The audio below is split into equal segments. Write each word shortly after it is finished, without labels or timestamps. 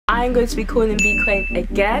I'm going to be calling Vy Qwaint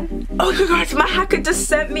again. Oh my gosh, my hacker just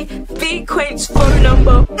sent me Vy Qwaint's phone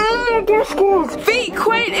number. Oh my gosh, Vy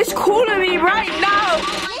Qwaint is calling me right now.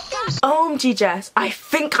 OMG Jess, I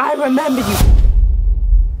think I remember you.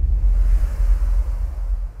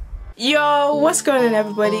 Yo, what's going on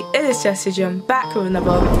everybody? It is Jessie Jim back with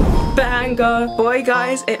another banger. Boy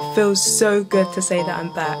guys, it feels so good to say that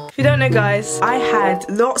I'm back. If you don't know guys, I had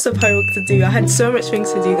lots of homework to do. I had so much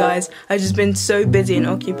things to do guys. I've just been so busy and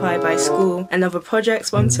occupied by school and other projects,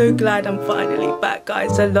 but I'm so glad I'm finally back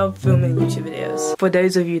guys. I love filming YouTube videos. For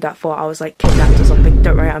those of you that thought I was like kidnapped or something,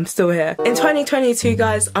 don't worry, I'm still here. In 2022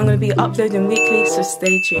 guys, I'm going to be uploading weekly, so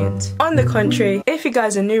stay tuned. On the contrary, if you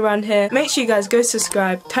guys are new around here, make sure you guys go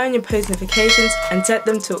subscribe, turn your post notifications and set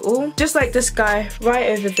them to all, just like this guy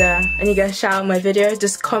right over there, and you guys shout out my video.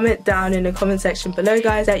 Just comment down in the comment section below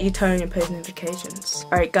guys that you turn on your post notifications.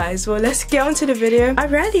 Alright guys, well let's get on to the video. I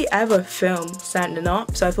rarely ever film standing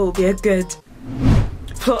up, so I thought it would be a good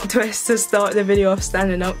plot twist to start the video off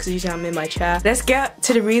standing up because usually I'm in my chair. Let's get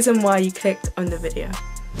to the reason why you clicked on the video.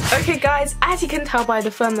 Okay guys, as you can tell by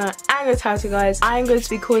the thumbnail and the title guys, I'm going to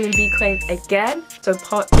be calling Vy Qwaint again, so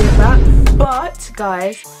part 2 of that. But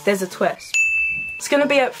guys, there's a twist. It's gonna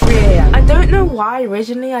be at 3 AM. I don't know why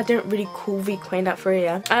originally I didn't really call Vy Qwaint at 3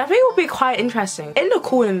 AM. And I think it will be quite interesting. In the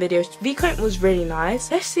calling videos, Vy Qwaint was really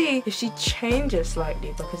nice. Let's see if she changes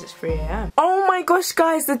slightly because it's 3 AM. Oh my gosh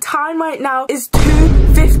guys, the time right now is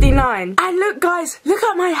 2:59. And look guys, look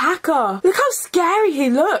at my hacker. Look how scary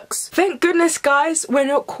he looks. Thank goodness guys, we're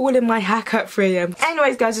not calling my hacker at 3 AM.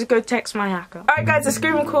 Anyways guys, let's go text my hacker. Alright guys, the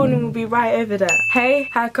screen recording will be right over there. Hey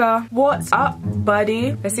hacker, what's up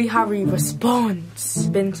buddy? Let's see how he responds. It's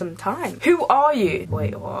been some time. Who are you?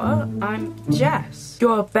 Wait, what? I'm Jess,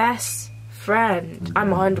 your best friend. I'm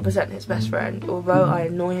 100% his best friend, although I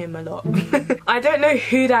annoy him a lot. I don't know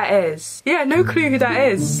who that is. Yeah, no clue who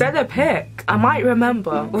that is. Send a pic. I might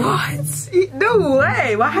remember. What? No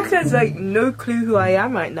way. My hacker's like no clue who I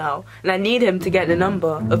am right now. And I need him to get the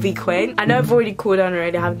number of Vy Qwaint. I know I've already called her and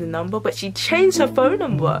already have the number, but she changed her phone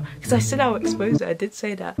number. Because I said I would expose it. I did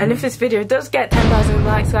say that. And if this video does get 10,000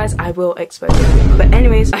 likes, guys, I will expose it. But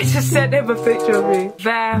anyways, I just sent him a picture of me.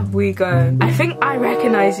 There we go. I think I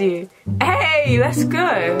recognize you. Hey, let's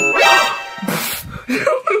go.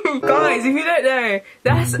 Guys, if you don't know,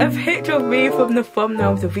 that's a picture of me from the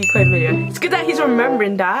thumbnail of the Vy Qwaint video. It's good that he's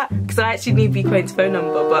remembering that, because I actually need Vy Qwaint's phone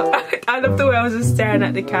number, but I love the way I was just staring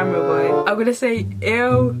at the camera, boy. I'm gonna say,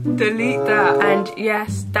 ew, delete that. And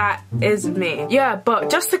yes, that is me. Yeah, but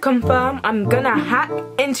just to confirm, I'm gonna hack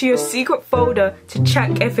into your secret folder to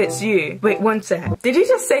check if it's you. Wait, one sec. Did you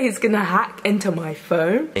just say he's gonna hack into my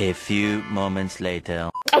phone? A few moments later.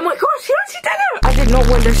 Oh my gosh, he actually did it! I did not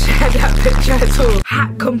want to share that picture at all.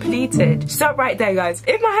 Hack completed. Stop right there, guys.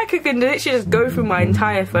 If my hacker can literally just go through my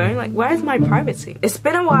entire phone, like, where's my privacy? It's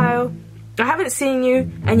been a while. I haven't seen you,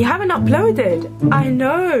 and you haven't uploaded. I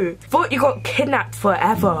know. Thought you got kidnapped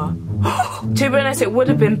forever. To be honest, it would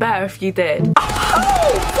have been better if you did.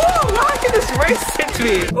 Oh, whoa, my hacker just roasted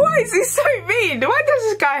me. Why is he so mean? Why does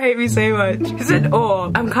this guy hate me so much? He said,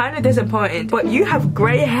 oh, I'm kind of disappointed, but you have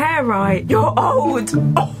grey hair, right? You're old.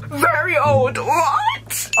 Oh, very old.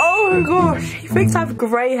 What? Oh my gosh, he thinks I have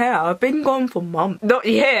grey hair. I've been gone for months. Not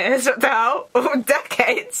years, what the hell? Or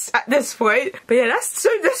decades at this point. But yeah, that's so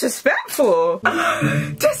disrespectful.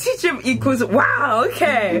 Jessie Jim equals, wow,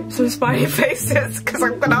 okay. Some smiley faces, because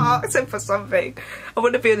I'm gonna ask him for something. I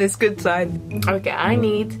want to be on this good side. Okay, I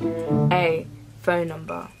need a phone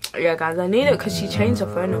number. Yeah guys, I need it because she changed her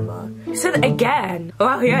phone number. He said it again.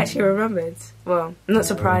 Wow, he actually remembered. Well, I'm not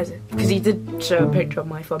surprised because he did show a picture of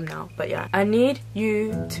my thumbnail. But yeah, I need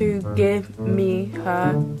you to give me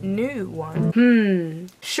her new one.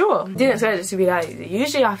 Sure. Didn't expect it to be that easy.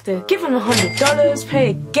 Usually I have to give him $100, play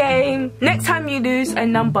a game. Next time you lose a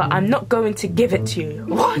number, I'm not going to give it to you.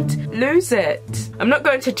 What? Lose it. I'm not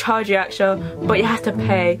going to charge you extra, but you have to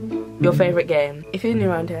pay your favorite game. If you're new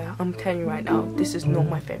around here, I'm telling you right now, this is not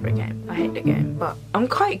my favorite game. I hate the game, but I'm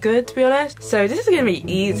quite good to be honest. So this is gonna be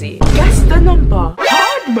easy. Guess the number.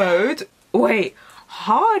 Hard mode? Wait,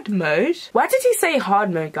 hard mode? Why did he say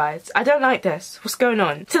hard mode, guys? I don't like this. What's going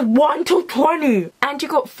on? It says 1 to 20. And you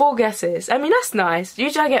got 4 guesses. I mean, that's nice.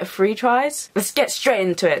 Usually I get 3 tries. Let's get straight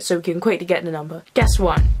into it so we can quickly get the number. Guess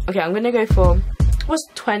 1. Okay, I'm gonna go for, what's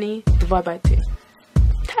 20 divided by 2?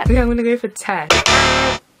 10. Okay, I'm gonna go for 10.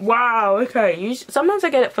 Wow, okay. Sometimes I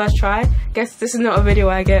get it first try. Guess this is not a video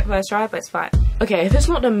where I get it first try, but it's fine. Okay, if it's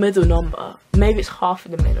not the middle number, maybe it's half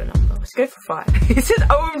of the middle number. Let's go for 5. It said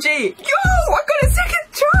OMG. Yo, I got it second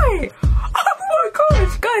try. Oh my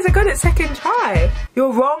gosh, guys, I got it second try.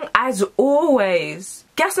 You're wrong as always.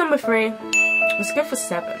 Guess number 3. Let's go for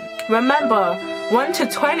 7. Remember, 1 to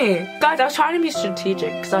 20. Guys, I was trying to be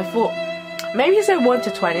strategic because I thought maybe he said 1 to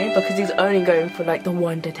 20 because he's only going for like the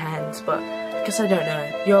 1 to 10s, but I guess I don't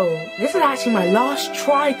know. Yo, this is actually my last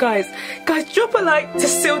try, guys. Guys, drop a like to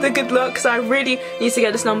seal the good luck because I really need to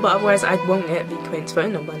get this number, otherwise I won't get Vy Qwaint's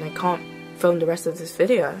phone number and I can't film the rest of this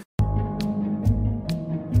video.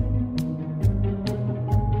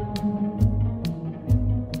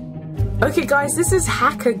 Okay guys, this is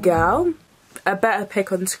Hacker Girl. A better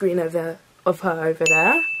pic on screen of her over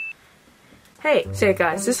there. Hey, so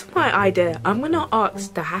guys, this is my idea. I'm gonna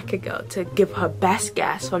ask the Hacker Girl to give her best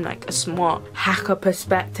guess from like a smart hacker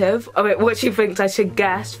perspective. Oh wait, what she thinks I should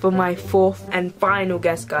guess for my 4th and final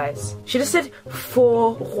guess, guys. She just said,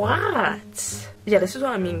 for what? Yeah, this is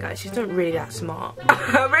what I mean, guys. She's not really that smart.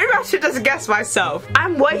 Maybe I should just guess myself.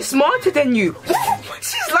 I'm way smarter than you.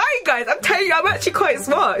 She's lying, guys. I'm telling you, I'm actually quite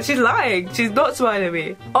smart. She's lying. She's not smarter than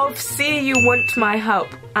me. See, you want my help.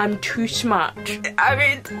 I'm too smart. I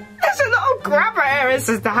mean, there's a lot of grammar errors.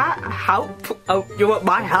 Is that help? Oh, you want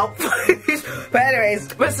my help? But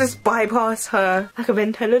anyways, let's just bypass her lack of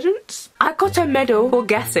intelligence. I got a medal for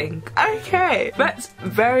guessing. Okay, that's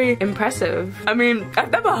very impressive. I mean,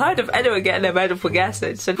 I've never heard of anyone getting a medal for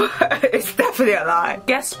guessing, so it's definitely a lie.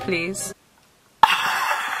 Guess, please.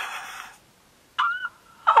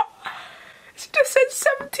 She just said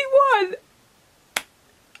 71.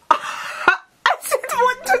 I said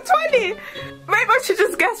 1 to 20. Maybe I should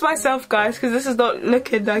just guess myself, guys, because this is not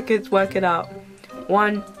looking like it's working out.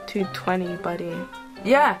 1 to 20, buddy.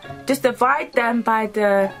 Yeah, just divide them by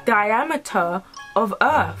the diameter of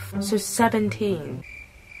Earth. So 17.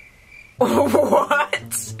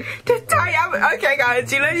 What? The diameter? Okay,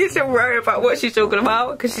 guys, you don't need to worry about what she's talking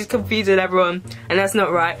about because she's confusing everyone, and that's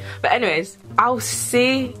not right. But anyways, I'll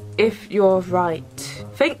see if you're right.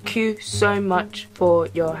 Thank you so much for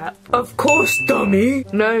your help. Of course, dummy.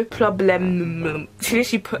 No problem. She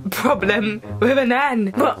literally put problem with an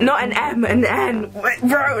N. Well, not an M, an N.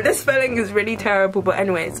 Bro, the spelling is really terrible. But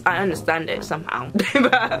anyways, I understand it somehow.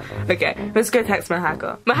 Okay, let's go text my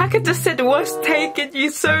hacker. My hacker just said, what's taking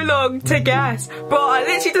you so long to guess? Bro, I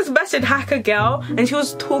literally just messaged Hacker Girl and she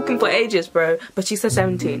was talking for ages, bro. But she said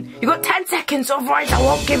 17. You got 10 seconds, alright, I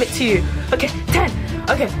won't give it to you. Okay, 10.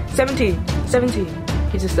 Okay, 17. 17.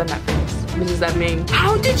 He just done that face. What does that mean?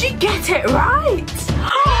 How did you get it right? She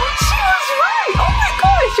was right! Oh my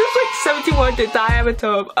gosh! She was like 71 the diameter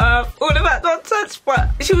of Earth. All of that nonsense, but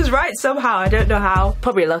she was right somehow. I don't know how.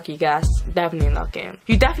 Probably lucky, guys. Definitely lucky.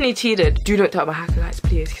 You definitely cheated. Do not tell my hacker, guys,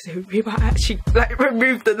 please, because he might actually like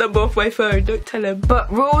remove the number off my phone. Don't tell him.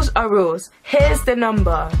 But rules are rules. Here's the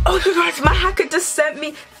number. Oh you guys, my hacker just sent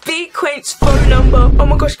me Vy Qwaint's phone number. Oh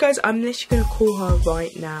my gosh, guys, I'm literally gonna call her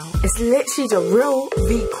right now. It's literally the real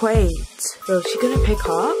Vy Qwaint. Bro, is she gonna pick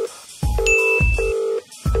up?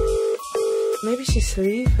 Maybe she's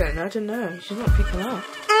sleeping. I don't know. She's not picking up.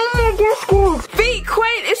 Oh my gosh, Vy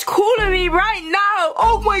Qwaint is calling me right now.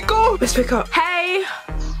 Oh my god. Let's pick up. Hey,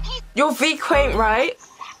 you're Vy Qwaint, right?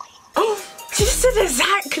 Oh, she just said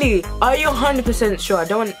exactly. Are you 100% sure? I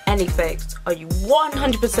don't want any fakes. Are you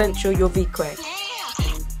 100% sure you're Vy Qwaint?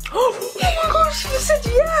 Oh my gosh, she just said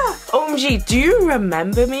yeah! OMG, do you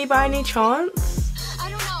remember me by any chance? I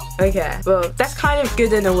don't know. Okay, well, that's kind of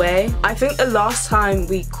good in a way. I think the last time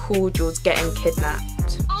we called you was getting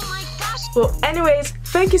kidnapped. Oh my gosh. Well, anyways,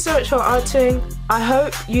 thank you so much for answering. I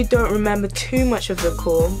hope you don't remember too much of the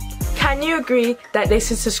call. Can you agree that they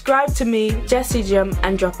should subscribe to me, Jessie Jim,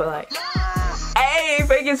 and drop a like? Yeah. Hey,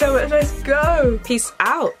 thank you so much. Let's go. Peace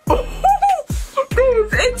out.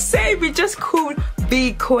 This is insane. We just called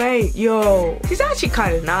Vy Qwaint, yo. She's actually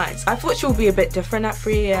kind of nice. I thought she would be a bit different at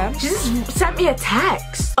 3 AM. She just sent me a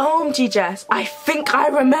text. OMG, Jess, I think I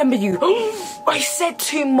remember you. I said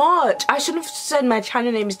too much. I should have said my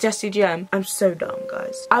channel name is Jessie Jim. I'm so dumb,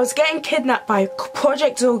 guys. I was getting kidnapped by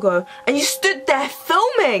Project ZORGO and you stood there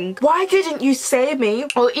filming. Why didn't you save me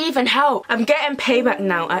or even help? I'm getting payback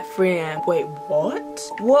now at 3 AM. Wait, what?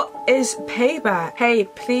 What is payback? Hey,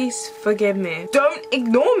 please forgive me. Don't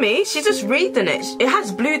ignore me. She's just reading it. It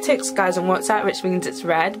has blue ticks, guys, on WhatsApp, which means it's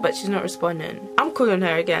red, but she's not responding. I'm calling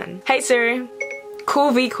her again. Hey Siri,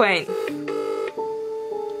 call Vy Qwaint.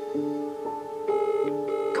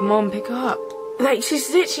 Come on, pick up. Like, she's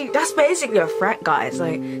literally, that's basically a threat, guys.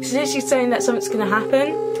 Like, she's literally saying that something's gonna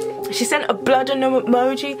happen. She sent a blood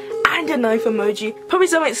emoji and a knife emoji. Probably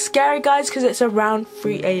something scary, guys, because it's around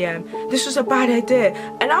 3 AM. This was a bad idea.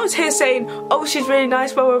 And I was here saying, oh, she's really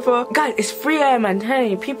nice, blah, blah, blah. Guys, it's 3 AM, I'm telling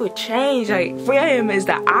you, people change. Like, 3 AM is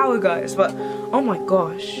the hour, guys. But Oh my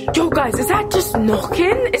gosh. Yo guys, is that just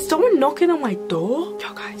knocking? Is someone knocking on my door?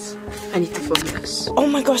 Yo guys, I need to film this. Oh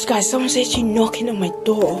my gosh guys, someone's actually knocking on my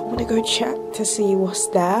door. I'm gonna go check to see what's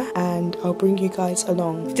there and I'll bring you guys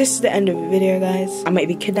along. If this is the end of the video guys, I might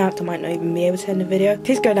be kidnapped, I might not even be able to end the video.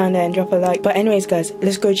 Please go down there and drop a like. But anyways guys,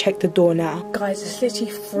 let's go check the door now. Guys, it's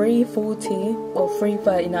literally 3:40 or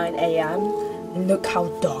 3:39 a.m. and look how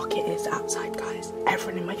dark it is outside guys.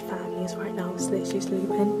 Everyone in my family is right now literally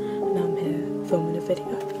sleeping and I'm here filming a video.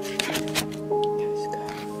 Let's go.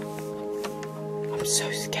 I'm so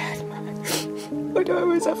scared man. Why do I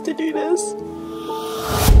always have to do this?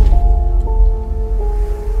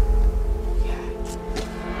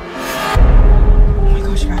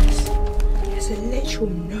 A literal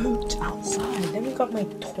note outside. Then we got my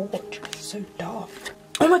torch. It's so dark.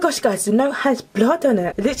 Oh my gosh guys, the note has blood on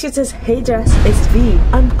it. It literally says, "Hey Jess, it's V.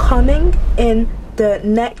 I'm coming in the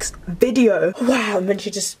next video." Wow, and then she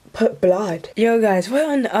just put blood. Yo guys, what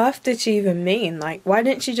on earth did she even mean? Like, why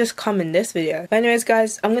didn't she just come in this video? But anyways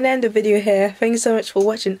guys, I'm gonna end the video here. Thank you so much for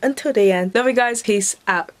watching until the end. Love you guys. Peace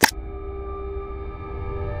out.